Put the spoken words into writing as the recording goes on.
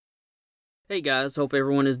Hey guys, hope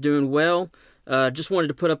everyone is doing well. Just wanted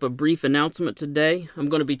to put up a brief announcement today. I'm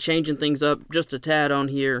going to be changing things up just a tad on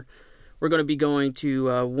here. We're going to be going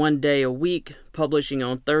to 1 day a week, publishing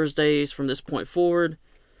on Thursdays from this point forward.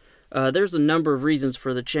 There's a number of reasons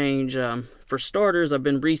for the change. For starters, I've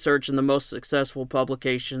been researching the most successful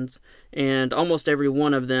publications, and almost every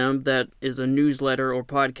one of them that is a newsletter or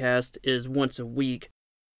podcast is once a week.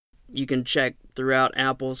 You can check throughout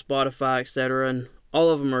Apple, Spotify, etc., and all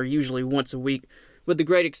of them are usually once a week, with the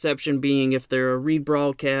great exception being if they're a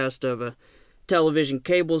rebroadcast of a television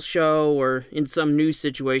cable show or in some news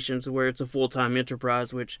situations where it's a full-time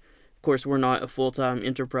enterprise, which, of course, we're not a full-time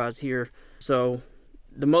enterprise here. So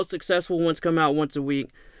the most successful ones come out once a week.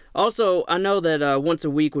 Also, I know that once a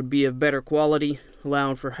week would be of better quality,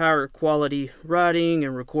 allowing for higher quality writing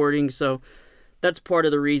and recording, so that's part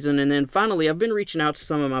of the reason. And then finally, I've been reaching out to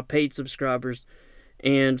some of my paid subscribers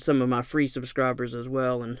and some of my free subscribers as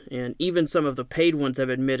well, and even some of the paid ones have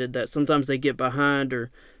admitted that sometimes they get behind or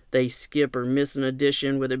they skip or miss an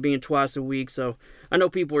edition with it being twice a week. So I know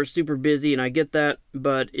people are super busy and I get that,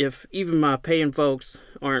 but if even my paying folks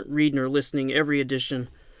aren't reading or listening every edition,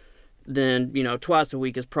 then twice a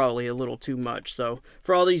week is probably a little too much. So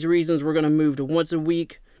for all these reasons, we're going to move to once a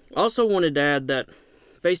week. Also wanted to add that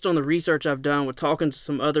based on the research I've done with talking to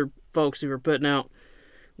some other folks who are putting out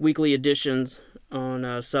weekly editions on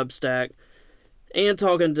Substack, and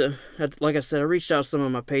talking to, like I said, I reached out to some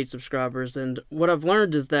of my paid subscribers, and what I've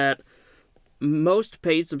learned is that most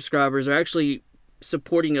paid subscribers are actually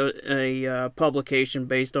supporting a publication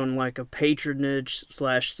based on like a patronage /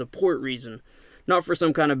 support reason, not for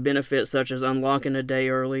some kind of benefit such as unlocking a day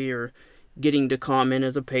early or getting to comment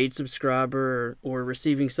as a paid subscriber or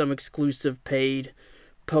receiving some exclusive paid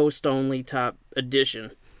post-only type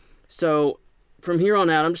edition. So from here on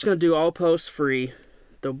out, I'm just going to do all posts free.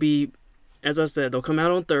 They'll be, as I said, they'll come out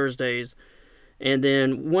on Thursdays. And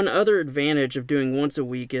then one other advantage of doing once a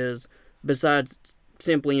week is, besides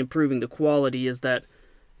simply improving the quality, is that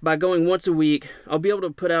by going once a week, I'll be able to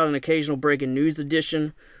put out an occasional breaking news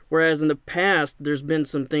edition, whereas in the past, there's been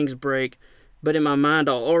some things break, but in my mind,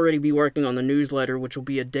 I'll already be working on the newsletter, which will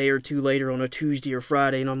be a day or two later on a Tuesday or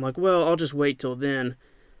Friday, and I'm like, well, I'll just wait till then.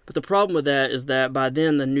 But the problem with that is that by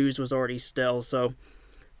then the news was already stale. So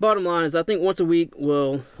bottom line is I think once a week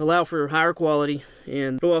will allow for higher quality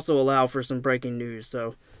and it'll also allow for some breaking news.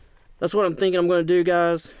 So that's what I'm thinking I'm going to do,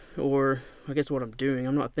 guys. Or I guess what I'm doing.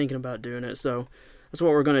 I'm not thinking about doing it. So that's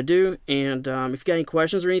what we're going to do. And if you got any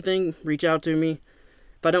questions or anything, reach out to me.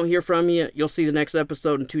 If I don't hear from you, you'll see the next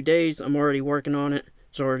episode in 2 days. I'm already working on it.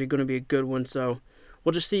 It's already going to be a good one. So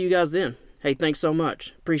we'll just see you guys then. Hey, thanks so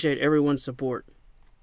much. Appreciate everyone's support.